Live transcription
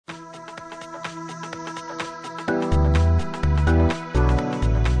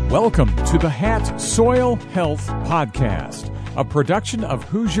Welcome to the HAT Soil Health Podcast, a production of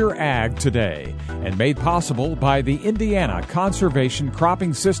Hoosier Ag Today, and made possible by the Indiana Conservation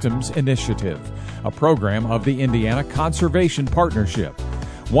Cropping Systems Initiative, a program of the Indiana Conservation Partnership.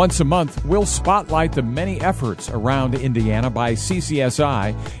 Once a month, we'll spotlight the many efforts around Indiana by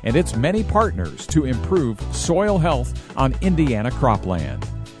CCSI and its many partners to improve soil health on Indiana cropland.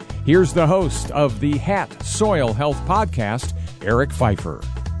 Here's the host of the HAT Soil Health Podcast, Eric Pfeiffer.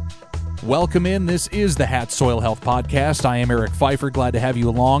 Welcome in. This is the HAT Soil Health Podcast. I am Eric Pfeiffer. Glad to have you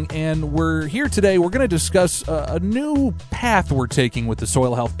along. And we're here today. We're going to discuss a new path we're taking with the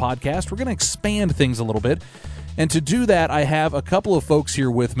Soil Health Podcast. We're going to expand things a little bit. And to do that, I have a couple of folks here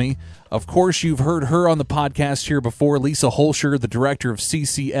with me. Of course, you've heard her on the podcast here before, Lisa Holscher, the director of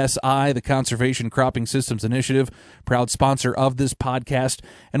CCSI, the Conservation Cropping Systems Initiative, proud sponsor of this podcast.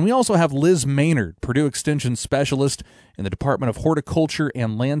 And we also have Liz Maynard, Purdue Extension Specialist in the Department of Horticulture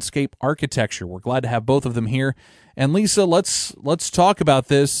and Landscape Architecture. We're glad to have both of them here. And Lisa, let's talk about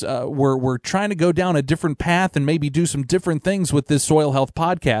this. We're trying to go down a different path and maybe do some different things with this Soil Health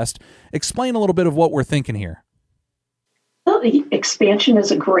Podcast. Explain a little bit of what we're thinking here. Well, expansion is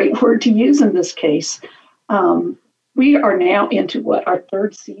a great word to use in this case. We are now into our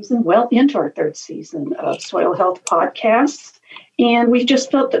third season of Soil Health Podcasts. And we just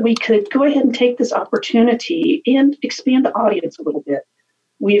felt that we could go ahead and take this opportunity and expand the audience a little bit.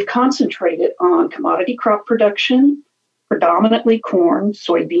 We've concentrated on commodity crop production, predominantly corn,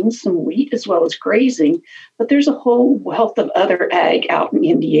 soybeans, some wheat, as well as grazing. But there's a whole wealth of other ag out in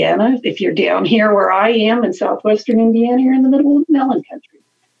Indiana. If you're down here where I am in southwestern Indiana, you're in the middle of melon country.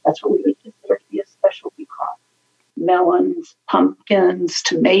 That's what we would consider to be a specialty crop. Melons, pumpkins,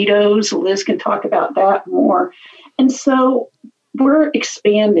 tomatoes. Liz can talk about that more. And so we're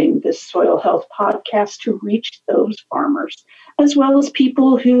expanding this Soil Health Podcast to reach those farmers, as well as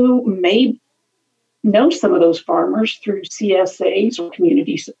people who may know some of those farmers through CSAs or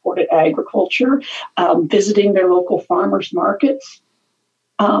community-supported agriculture, visiting their local farmers markets.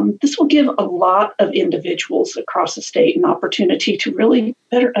 This will give a lot of individuals across the state an opportunity to really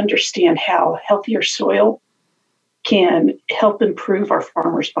better understand how healthier soil can help improve our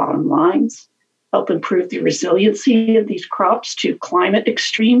farmers' bottom lines, help improve the resiliency of these crops to climate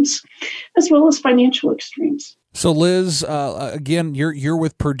extremes, as well as financial extremes. So Liz, again, you're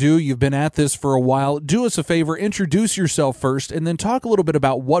with Purdue. You've been at this for a while. Do us a favor, introduce yourself first, and then talk a little bit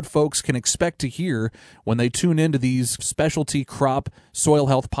about what folks can expect to hear when they tune into these specialty crop soil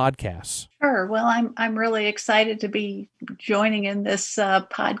health podcasts. Sure. Well, I'm really excited to be joining in this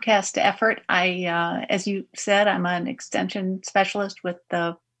podcast effort. As you said, I'm an extension specialist with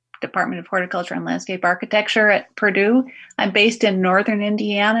the Department of Horticulture and Landscape Architecture at Purdue. I'm based in northern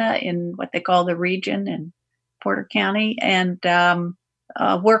Indiana in what they call the region in Porter County, and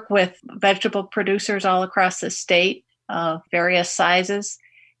work with vegetable producers all across the state of various sizes,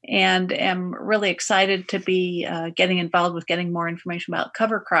 and am really excited to be getting involved with getting more information about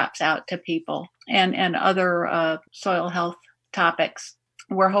cover crops out to people and other soil health topics.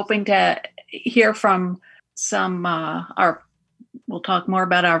 We're hoping to hear from some we'll talk more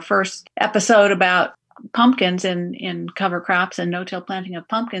about our first episode about pumpkins in cover crops and no-till planting of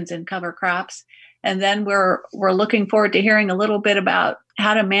pumpkins in cover crops. And then we're looking forward to hearing a little bit about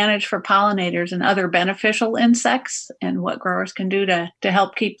how to manage for pollinators and other beneficial insects and what growers can do to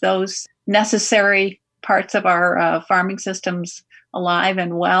help keep those necessary parts of our farming systems alive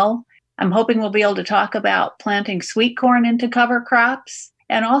and well. I'm hoping we'll be able to talk about planting sweet corn into cover crops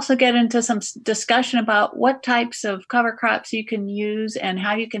and also get into some discussion about what types of cover crops you can use and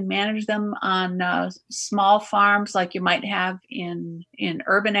how you can manage them on small farms like you might have in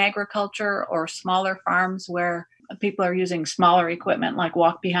urban agriculture, or smaller farms where people are using smaller equipment like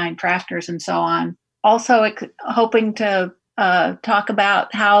walk-behind tractors and so on. Also hoping to talk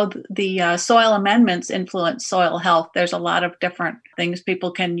about how the soil amendments influence soil health. There's a lot of different things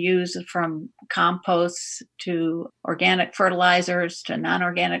people can use, from composts to organic fertilizers to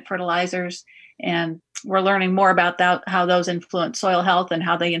non-organic fertilizers. And we're learning more about how those influence soil health and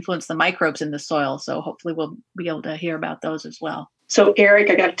how they influence the microbes in the soil. So hopefully we'll be able to hear about those as well. So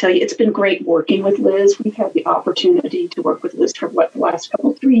Eric, I got to tell you, it's been great working with Liz. We've had the opportunity to work with Liz for the last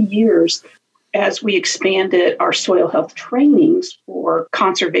 3 years as we expanded our soil health trainings for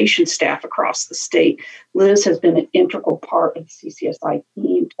conservation staff across the state. Liz has been an integral part of the CCSI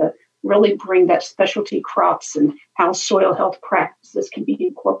team to really bring that specialty crops and how soil health practices can be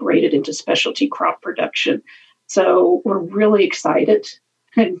incorporated into specialty crop production. So we're really excited.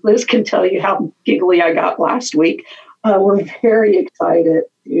 And Liz can tell you how giggly I got last week. We're very excited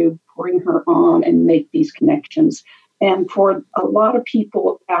to bring her on and make these connections And for a lot of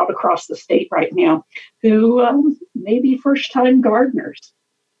people out across the state right now who may be first-time gardeners,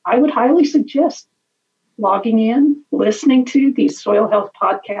 I would highly suggest logging in, listening to these soil health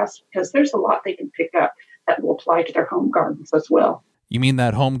podcasts, because there's a lot they can pick up that will apply to their home gardens as well. You mean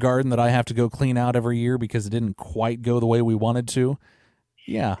that home garden that I have to go clean out every year because it didn't quite go the way we wanted to?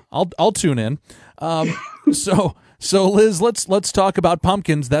 Yeah, I'll tune in. So Liz, let's talk about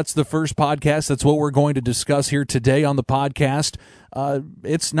pumpkins. That's the first podcast. That's what we're going to discuss here today on the podcast.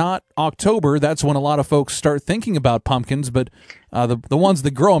 It's not October. That's when a lot of folks start thinking about pumpkins, but the ones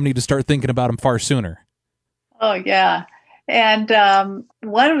that grow them need to start thinking about them far sooner. Oh, yeah. And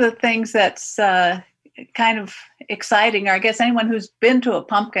one of the things that's kind of exciting, or I guess anyone who's been to a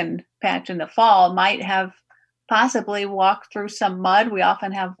pumpkin patch in the fall might have possibly walked through some mud. We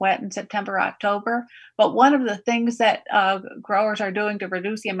often have wet in September, October. But one of the things that growers are doing to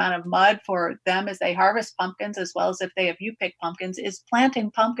reduce the amount of mud for them as they harvest pumpkins, as well as if they have you-pick pumpkins, is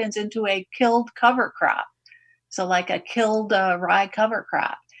planting pumpkins into a killed cover crop. So like a killed rye cover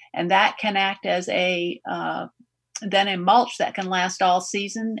crop. And that can act as a mulch that can last all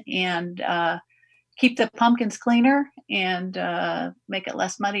season and keep the pumpkins cleaner and make it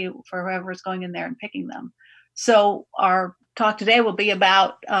less muddy for whoever's going in there and picking them. So our talk today will be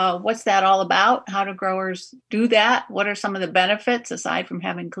about what's that all about? How do growers do that? What are some of the benefits aside from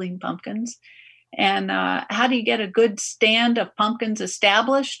having clean pumpkins? And how do you get a good stand of pumpkins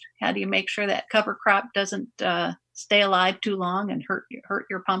established? How do you make sure that cover crop doesn't stay alive too long and hurt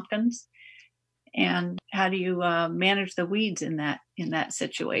your pumpkins? And how do you manage the weeds in that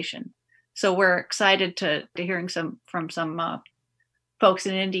situation? So we're excited to hearing from some folks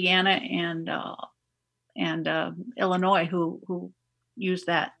in Indiana and Illinois who use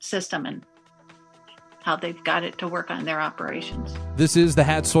that system and how they've got it to work on their operations. This is the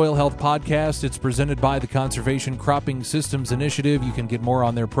Hat Soil Health Podcast. It's presented by the Conservation Cropping Systems Initiative. You can get more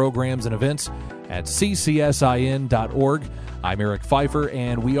on their programs and events at ccsin.org. I'm Eric Pfeiffer,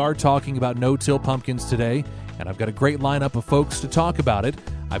 and we are talking about no-till pumpkins today, and I've got a great lineup of folks to talk about it.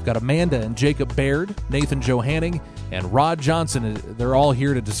 I've got Amanda and Jacob Baird, Nathan Johanning, and Rod Johnson. They're all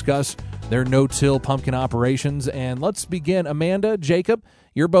here to discuss their no-till pumpkin operations. And let's begin. Amanda, Jacob,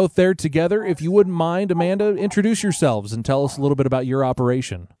 you're both there together. If you wouldn't mind, Amanda, introduce yourselves and tell us a little bit about your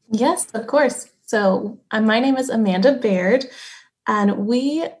operation. Yes, of course. So my name is Amanda Baird, and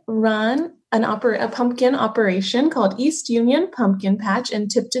we run a pumpkin operation called East Union Pumpkin Patch in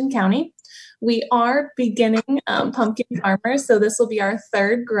Tipton County. We are beginning pumpkin farmers, so this will be our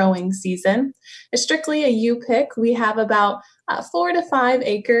third growing season. It's strictly a U-pick. We have about 4 to 5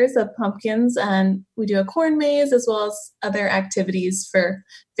 acres of pumpkins, and we do a corn maze as well as other activities for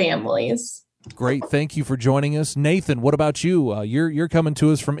families. Great. Thank you for joining us. Nathan, what about you? You're coming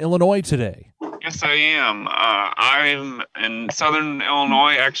to us from Illinois today. Yes, I am. I'm in southern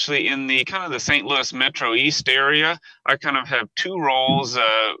Illinois, actually in the kind of the St. Louis Metro East area. I kind of have two roles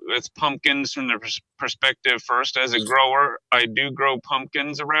with pumpkins from the perspective. First, as a grower, I do grow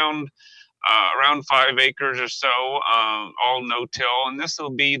pumpkins around 5 acres or so, all no-till. And this will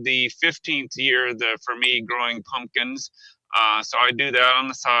be the 15th year for me growing pumpkins. So I do that on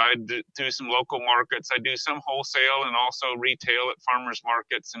the side through some local markets. I do some wholesale and also retail at farmers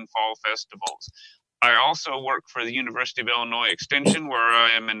markets and fall festivals. I also work for the University of Illinois Extension, where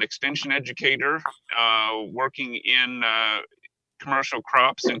I am an extension educator working in commercial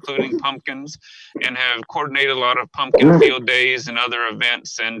crops, including pumpkins, and have coordinated a lot of pumpkin field days and other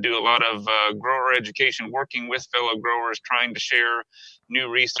events and do a lot of grower education, working with fellow growers, trying to share new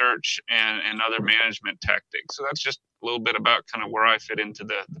research and other management tactics. So that's just a little bit about kind of where I fit into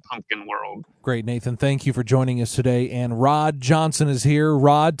the pumpkin world. Great, Nathan. Thank you for joining us today. And Rod Johnson is here.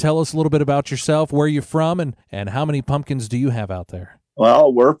 Rod, tell us a little bit about yourself, where you're from, and how many pumpkins do you have out there?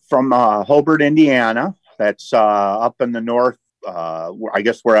 Well, we're from Hobart, Indiana. That's up in the north. I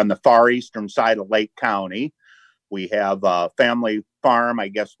guess we're on the far eastern side of Lake County. We have a family farm. I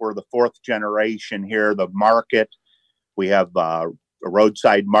guess we're the 4th generation here. The market, we have a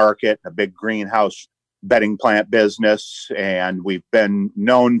roadside market, a big greenhouse bedding plant business, and we've been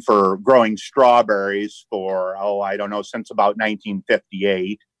known for growing strawberries for, since about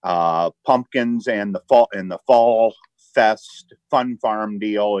 1958. Pumpkins and the fall fest fun farm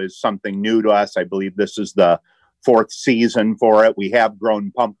deal is something new to us. I believe this is the 4th season for it. We have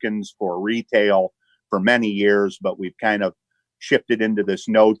grown pumpkins for retail for many years, but we've kind of shifted into this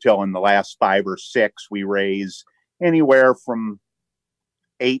no-till in the last 5 or 6. We raise anywhere from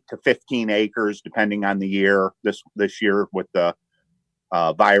 8 to 15 acres, depending on the year. This year with the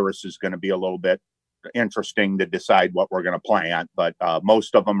virus is going to be a little bit interesting to decide what we're going to plant. But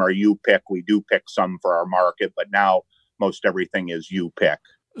most of them are U-pick. We do pick some for our market, but now most everything is U-pick.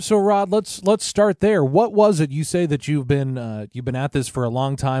 So, Rod, let's start there. What was it? You say that you've been at this for a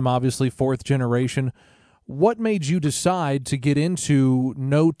long time, obviously fourth generation. What made you decide to get into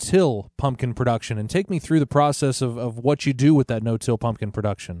no-till pumpkin production? And take me through the process of what you do with that no-till pumpkin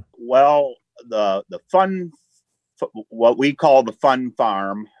production. Well, the fun, what we call the fun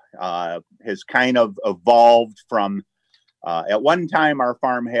farm, has kind of evolved from, at one time our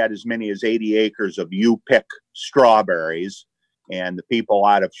farm had as many as 80 acres of U-pick strawberries, and the people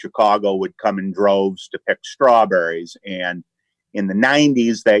out of Chicago would come in droves to pick strawberries. And in the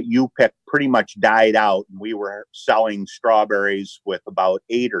 90s, that U-pick pretty much died out, and we were selling strawberries with about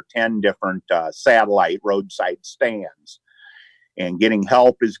 8 or 10 different satellite roadside stands. And getting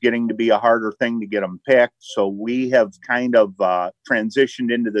help is getting to be a harder thing to get them picked. So we have kind of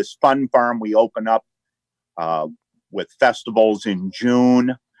transitioned into this fun farm. We open up with festivals in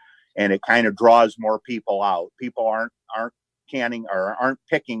June, and it kind of draws more people out. People aren't canning or aren't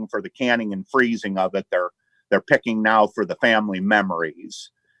picking for the canning and freezing of it. They're picking now for the family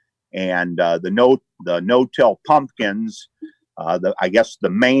memories. And the no-till pumpkins, I guess the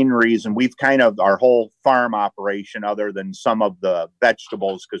main reason we've kind of, our whole farm operation, other than some of the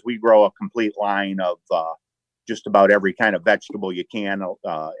vegetables, because we grow a complete line of just about every kind of vegetable you can,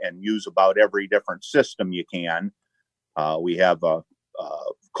 and use about every different system you can. We have a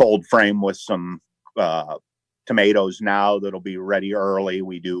cold frame with some tomatoes now that'll be ready early.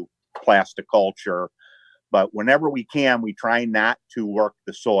 We do plasticulture, but whenever we can, we try not to work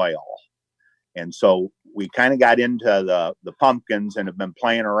the soil. And so we kind of got into the pumpkins and have been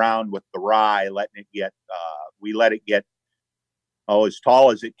playing around with the rye, letting it get, we let it get, as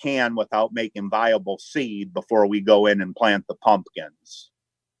tall as it can without making viable seed before we go in and plant the pumpkins.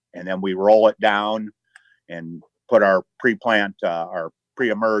 And then we roll it down and put our our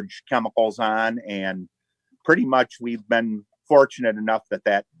pre-emerge chemicals on. And pretty much we've been fortunate enough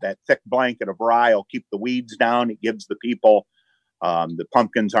that thick blanket of rye will keep the weeds down. It gives the people, the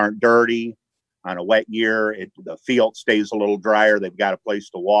pumpkins aren't dirty. On a wet year, the field stays a little drier. They've got a place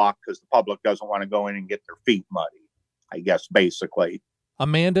to walk because the public doesn't want to go in and get their feet muddy, I guess, basically.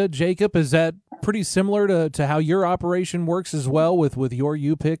 Amanda, Jacob, is that pretty similar to how your operation works as well with your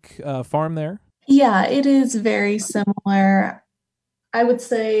U-pick farm there? Yeah, it is very similar. I would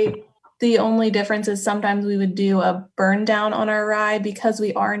say the only difference is sometimes we would do a burn down on our rye because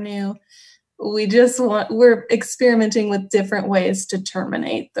we are new. We're experimenting with different ways to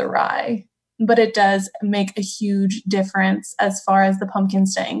terminate the rye. But it does make a huge difference as far as the pumpkin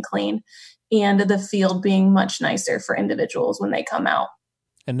staying clean and the field being much nicer for individuals when they come out.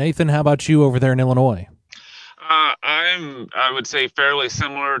 And Nathan, how about you over there in Illinois? I would say fairly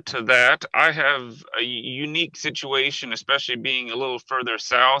similar to that. I have a unique situation, especially being a little further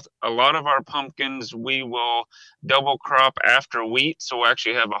south. A lot of our pumpkins, we will double crop after wheat. So we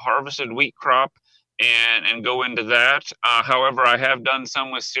actually have a harvested wheat crop and go into that. However, I have done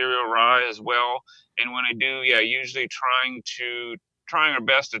some with cereal rye as well. And when I do, usually trying our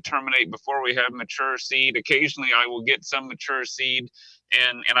best to terminate before we have mature seed. Occasionally I will get some mature seed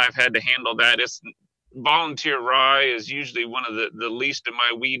and I've had to handle that. Volunteer rye is usually one of the least of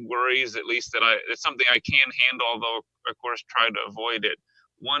my weed worries, at least it's something I can handle, although of course try to avoid it.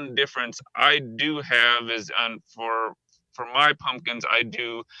 One difference I do have is for my pumpkins, I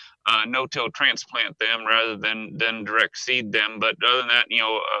do no-till transplant them rather than direct seed them. But other than that,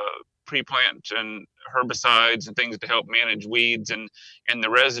 pre-plant and herbicides and things to help manage weeds and the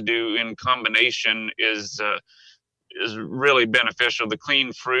residue in combination is really beneficial. The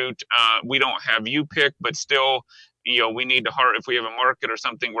clean fruit, we don't have U-pick, but still, we need to if we have a market or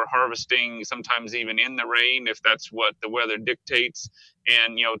something, we're harvesting sometimes even in the rain if that's what the weather dictates.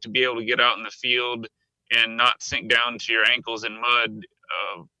 And to be able to get out in the field and not sink down to your ankles in mud,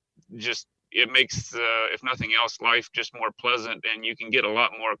 it makes, if nothing else, life just more pleasant, and you can get a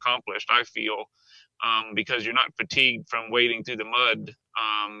lot more accomplished, I feel, because you're not fatigued from wading through the mud.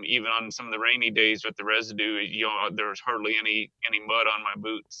 Even on some of the rainy days with the residue, there's hardly any mud on my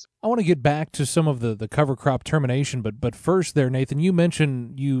boots. I want to get back to some of the cover crop termination, but first there, Nathan, you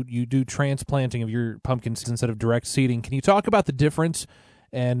mentioned you do transplanting of your pumpkins instead of direct seeding. Can you talk about the difference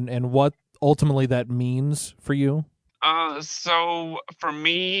and what ultimately that means for you? So for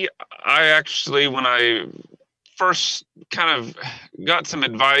me, I actually, when I first kind of got some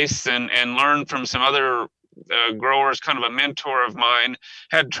advice and learned from some other growers, kind of a mentor of mine,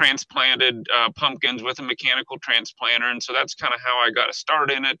 had transplanted pumpkins with a mechanical transplanter. And so that's kind of how I got a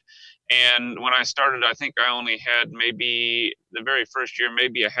start in it. And when I started, I think I only had maybe the very first year,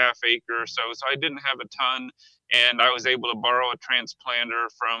 maybe a half acre or so. So I didn't have a ton, and I was able to borrow a transplanter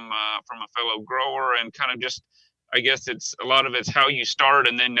from a fellow grower, and kind of just, I guess it's a lot of it's how you start,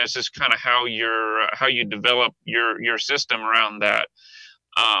 and then that's just kind of how you develop your system around that.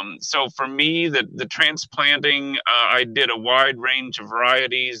 So for me, the transplanting, I did a wide range of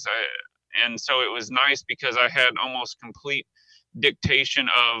varieties, and so it was nice because I had almost complete dictation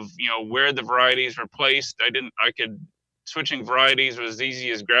of where the varieties were placed. I could switching varieties was as easy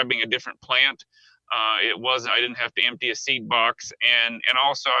as grabbing a different plant. I didn't have to empty a seed box, and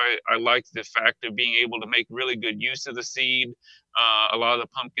also I liked the fact of being able to make really good use of the seed. A lot of the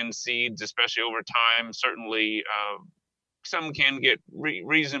pumpkin seeds, especially over time, certainly some can get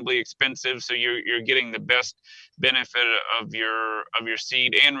reasonably expensive, so you're getting the best benefit of your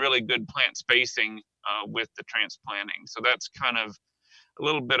seed and really good plant spacing with the transplanting. So that's kind of a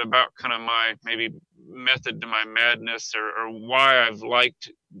little bit about kind of my maybe method to my madness, or why I've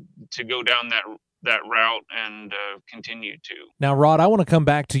liked to go down that route and continue to. Now, Rod, I want to come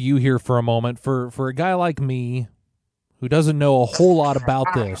back to you here for a moment. For a guy like me who doesn't know a whole lot about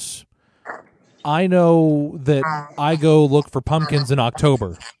this, I know that I go look for pumpkins in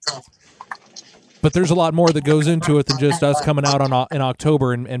October, but there's a lot more that goes into it than just us coming out in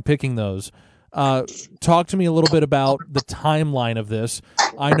October and picking those. Talk to me a little bit about the timeline of this.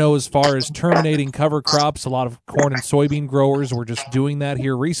 I know as far as terminating cover crops, a lot of corn and soybean growers were just doing that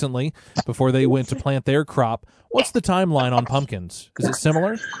here recently before they went to plant their crop. What's the timeline on pumpkins? Is it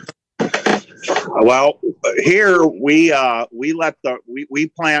similar? Well, here we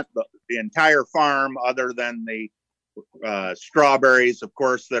plant the entire farm, other than the strawberries, of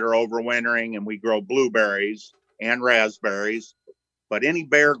course, that are overwintering, and we grow blueberries and raspberries. But any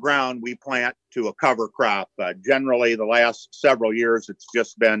bare ground we plant to a cover crop. Generally, the last several years, it's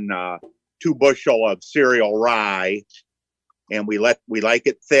just been 2 bushel of cereal rye, and we like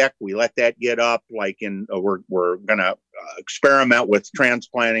it thick. We let that get up. We're gonna experiment with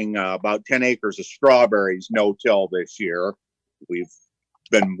transplanting about 10 acres of strawberries no-till this year. We've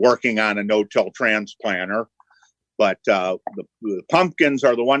been working on a no-till transplanter, but the pumpkins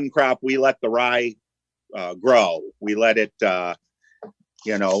are the one crop we let the rye grow. We let it.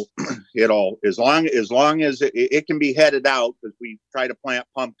 It'll as long as it can be headed out, because we try to plant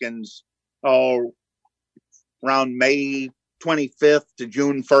pumpkins around May 25th to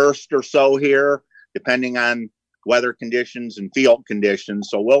June 1st or so here, depending on weather conditions and field conditions.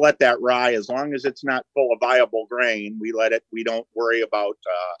 So we'll let that rye, as long as it's not full of viable grain, we let it. We don't worry about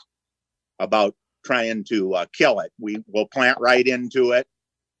trying to kill it. We will plant right into it,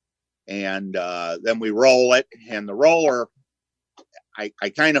 and then we roll it. And the roller, I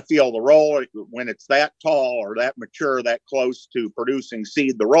kind of feel the roller, when it's that tall or that mature, that close to producing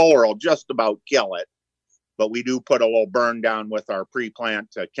seed, the roller will just about kill it. But we do put a little burn down with our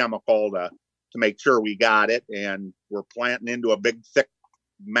pre-plant chemical to make sure we got it. And we're planting into a big thick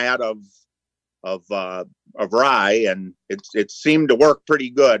mat of rye, and it seemed to work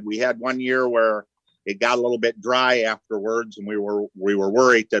pretty good. We had one year where it got a little bit dry afterwards, and we were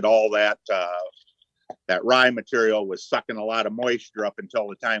worried that all that rye material was sucking a lot of moisture up until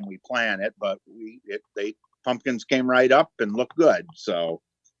the time we plant it. But pumpkins came right up and looked good. So,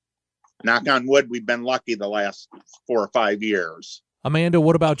 knock on wood, we've been lucky the last 4 or 5 years. Amanda,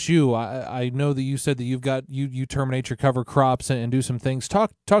 what about you? I know that you said that you terminate your cover crops and do some things.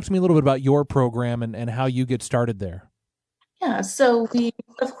 Talk to me a little bit about your program and how you get started there. Yeah, so we,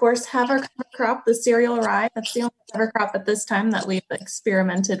 of course, have our cover crop, the cereal rye. That's the only cover crop at this time that we've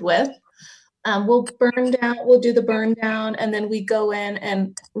experimented with. We'll do the burn down, and then we go in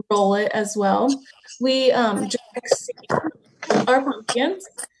and roll it as well. We direct seed our pumpkins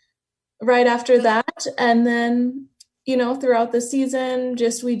right after that, and then throughout the season,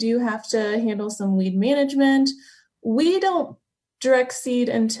 we do have to handle some weed management. We don't direct seed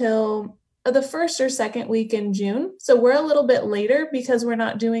until the first or second week in June. So we're a little bit later because we're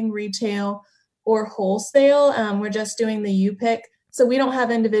not doing retail or wholesale. We're just doing the U-pick. So we don't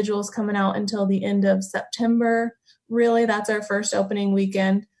have individuals coming out until the end of September. Really, that's our first opening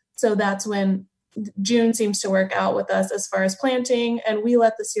weekend. So that's when June seems to work out with us as far as planting. And we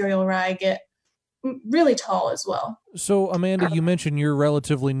let the cereal rye get really tall as well. So, Amanda, you mentioned you're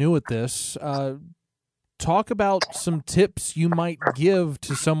relatively new at this. Talk about some tips you might give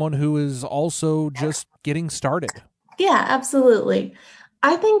to someone who is also just getting started. Yeah, absolutely.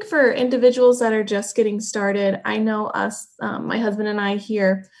 I think for individuals that are just getting started, I know us, my husband and I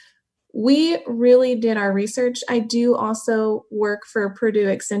here, we really did our research. I do also work for Purdue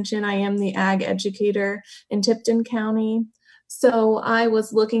Extension. I am the ag educator in Tipton County. So I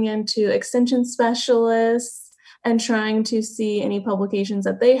was looking into extension specialists and trying to see any publications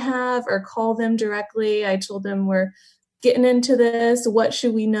that they have or call them directly. I told them we're getting into this. What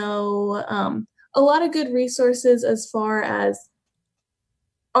should we know? A lot of good resources as far as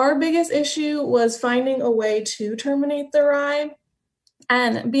our biggest issue was finding a way to terminate the rye.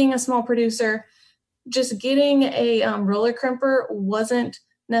 And being a small producer, just getting a roller crimper wasn't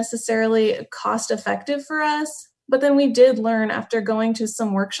necessarily cost effective for us. But then we did learn after going to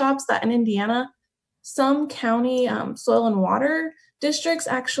some workshops that in Indiana, some county soil and water districts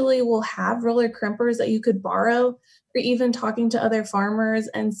actually will have roller crimpers that you could borrow, or even talking to other farmers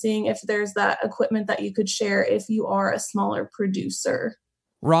and seeing if there's that equipment that you could share if you are a smaller producer.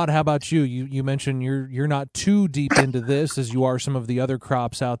 Rod, how about you? You mentioned you're not too deep into this as you are some of the other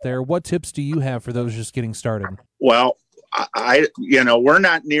crops out there. What tips do you have for those just getting started? Well, we're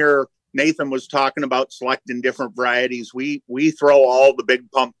not near. Nathan was talking about selecting different varieties. We throw all the big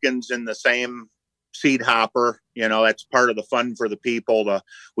pumpkins in the same seed hopper. That's part of the fun for the people.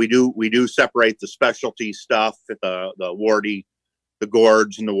 We do separate the specialty stuff, the warty, the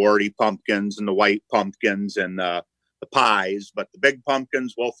gourds and the warty pumpkins and the white pumpkins and the pies, but the big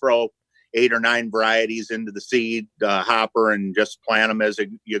pumpkins, we'll throw 8 or 9 varieties into the seed hopper and just plant them as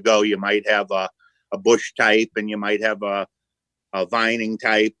you go. You might have a bush type and you might have a vining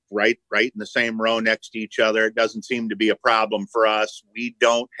type right in the same row next to each other. It doesn't seem to be a problem for us. We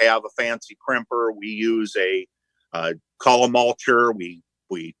don't have a fancy crimper. We use a cullimulcher.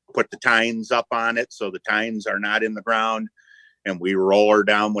 We put the tines up on it so the tines are not in the ground, and we roll her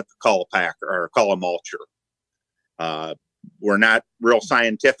down with the cullimulcher. We're not real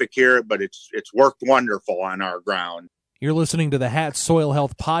scientific here, but it's worked wonderful on our ground. You're listening to the HATS Soil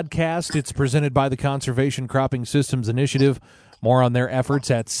Health Podcast. It's presented by the Conservation Cropping Systems Initiative. More on their efforts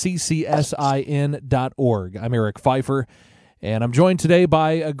at ccsin.org. I'm Eric Pfeiffer, and I'm joined today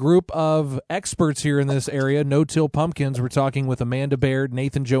by a group of experts here in this area, No-Till Pumpkins. We're talking with Amanda Baird,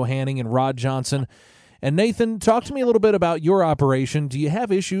 Nathan Johanning, and Rod Johnson. And Nathan, talk to me a little bit about your operation. Do you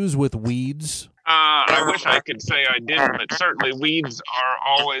have issues with weeds? I wish I could say I didn't, but certainly weeds are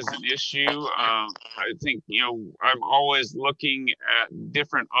always an issue. I think, I'm always looking at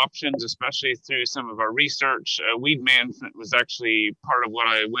different options, especially through some of our research. Weed management was actually part of what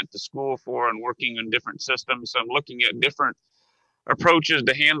I went to school for and working on different systems. So I'm looking at different approaches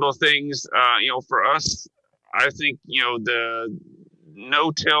to handle things. For us, I think, the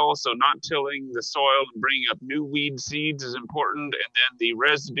no-till, so not tilling the soil and bringing up new weed seeds is important, and then the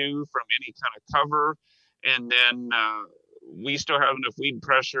residue from any kind of cover, and then we still have enough weed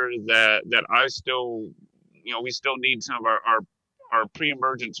pressure that I still, we still need some of our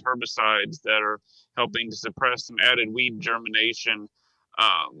pre-emergence herbicides that are helping to suppress some added weed germination.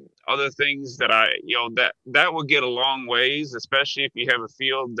 Other things that that will get a long ways, especially if you have a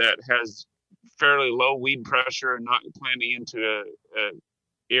field that has fairly low weed pressure and not planting into a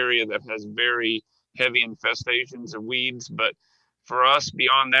area that has very heavy infestations of weeds. But for us,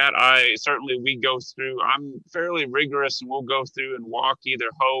 beyond that, we go through, I'm fairly rigorous, and we'll go through and walk, either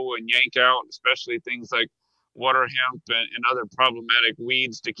hoe and yank out, especially things like water hemp and other problematic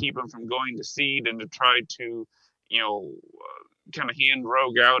weeds, to keep them from going to seed, and to try to, kind of hand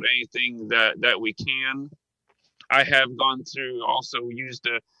rogue out anything that we can. I have gone through, also used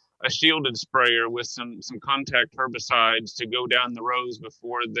a shielded sprayer with some contact herbicides to go down the rows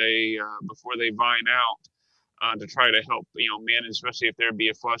before they vine out, to try to help manage, especially if there be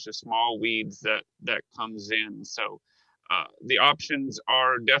a flush of small weeds that comes in. So the options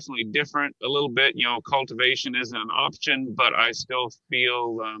are definitely different a little bit. Cultivation isn't an option, but I still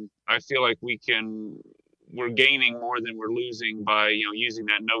feel like we're gaining more than we're losing by using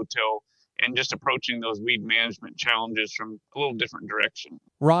that no-till and just approaching those weed management challenges from a little different direction.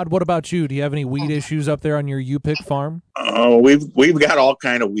 Rod, what about you? Do you have any weed issues up there on your U-Pick farm? Oh, we've got all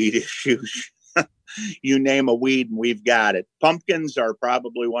kind of weed issues. You name a weed and we've got it. Pumpkins are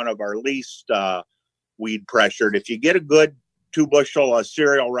probably one of our least weed pressured. If you get a good 2 bushel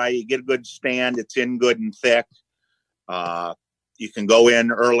cereal rye, you get a good stand, it's in good and thick. You can go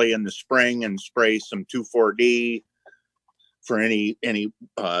in early in the spring and spray some 2,4-D for any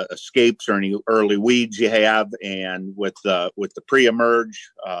escapes or any early weeds you have. And with the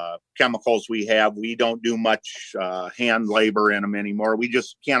pre-emerge chemicals we have, we don't do much hand labor in them anymore. We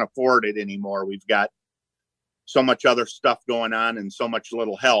just can't afford it anymore. We've got so much other stuff going on and so much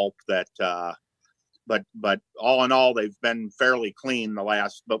little help that but all in all, they've been fairly clean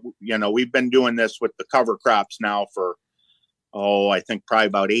but we've been doing this with the cover crops now for I think probably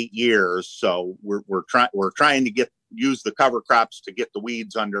about 8 years. So we're trying to use the cover crops to get the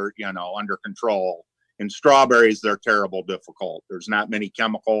weeds under control In strawberries, they're terrible difficult. There's not many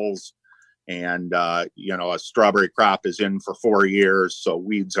chemicals, and a strawberry crop is in for 4 years, so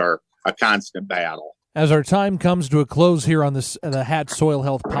weeds are a constant battle. As our time comes to a close here on the Hat Soil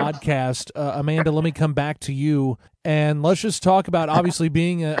Health podcast, Amanda, let me come back to you, and let's just talk about, obviously,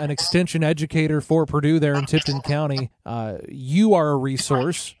 being an extension educator for Purdue there in Tipton County. You are a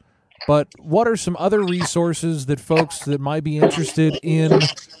resource, but what are some other resources that folks that might be interested in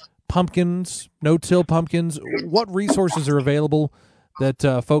pumpkins, no-till pumpkins, what resources are available that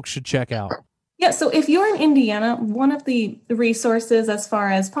folks should check out? Yeah, so if you're in Indiana, one of the resources as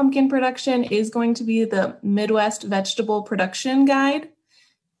far as pumpkin production is going to be the Midwest Vegetable Production Guide,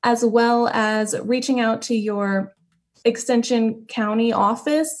 as well as reaching out to your Extension County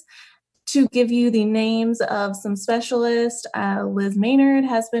office to give you the names of some specialists. Liz Maynard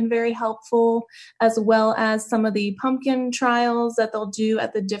has been very helpful, as well as some of the pumpkin trials that they'll do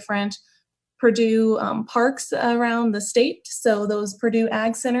at the different Purdue parks around the state. So those Purdue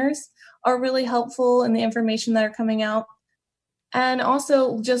Ag Centers are really helpful in the information that are coming out. And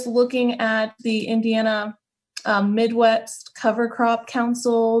also just looking at the Indiana Midwest Cover Crop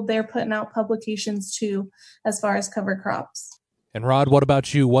Council, they're putting out publications too as far as cover crops. And Rod, what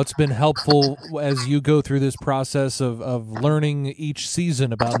about you? What's been helpful as you go through this process of learning each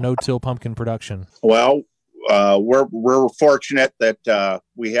season about no-till pumpkin production? Well, we're fortunate that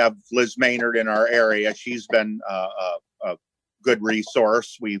we have Liz Maynard in our area. She's been a good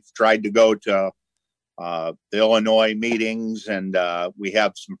resource. We've tried to go to the Illinois meetings, and we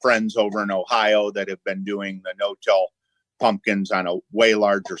have some friends over in Ohio that have been doing the no-till pumpkins on a way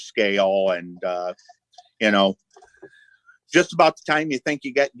larger scale. And just about the time you think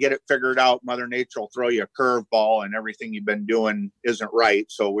you get it figured out, Mother Nature will throw you a curveball, and everything you've been doing isn't right.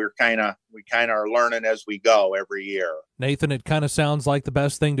 So we kind of are learning as we go every year. Nathan, it kind of sounds like the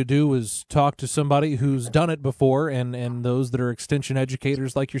best thing to do is talk to somebody who's done it before, and those that are extension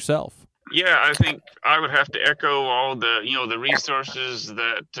educators like yourself. Yeah, I think I would have to echo all the resources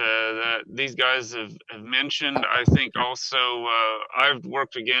that these guys have mentioned. I think also I've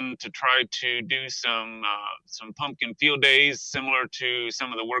worked again to try to do some pumpkin field days similar to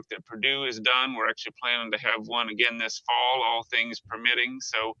some of the work that Purdue has done. We're actually planning to have one again this fall, all things permitting.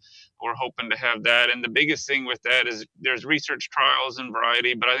 So we're hoping to have that. And the biggest thing with that is there's research trials and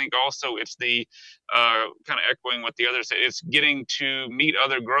variety, but I think also it's the kind of echoing what the others say. It's getting to meet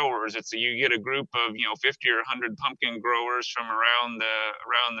other growers. You get a group of 50 or 100 pumpkin growers from around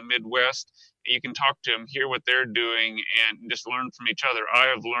the Midwest. You can talk to them, hear what they're doing, and just learn from each other. I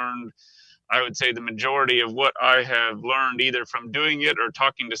have learned, I would say, the majority of what I have learned either from doing it or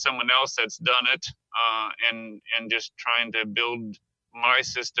talking to someone else that's done it, and just trying to build my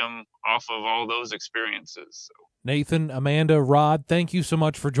system off of all those experiences. So. Nathan, Amanda, Rod, thank you so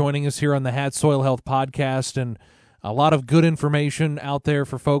much for joining us here on the Hat Soil Health podcast, and a lot of good information out there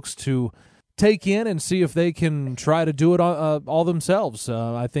for folks to take in and see if they can try to do it all themselves.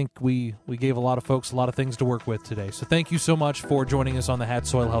 I think we gave a lot of folks a lot of things to work with today. So thank you so much for joining us on the Hat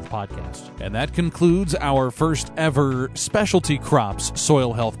Soil Health podcast. And that concludes our first ever Specialty Crops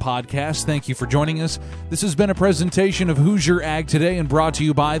Soil Health podcast. Thank you for joining us. This has been a presentation of Hoosier Ag Today and brought to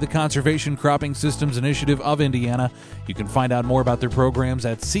you by the Conservation Cropping Systems Initiative of Indiana. You can find out more about their programs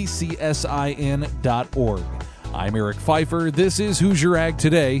at ccsin.org. I'm Eric Pfeiffer. This is Hoosier Ag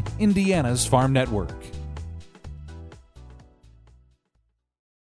Today, Indiana's Farm Network.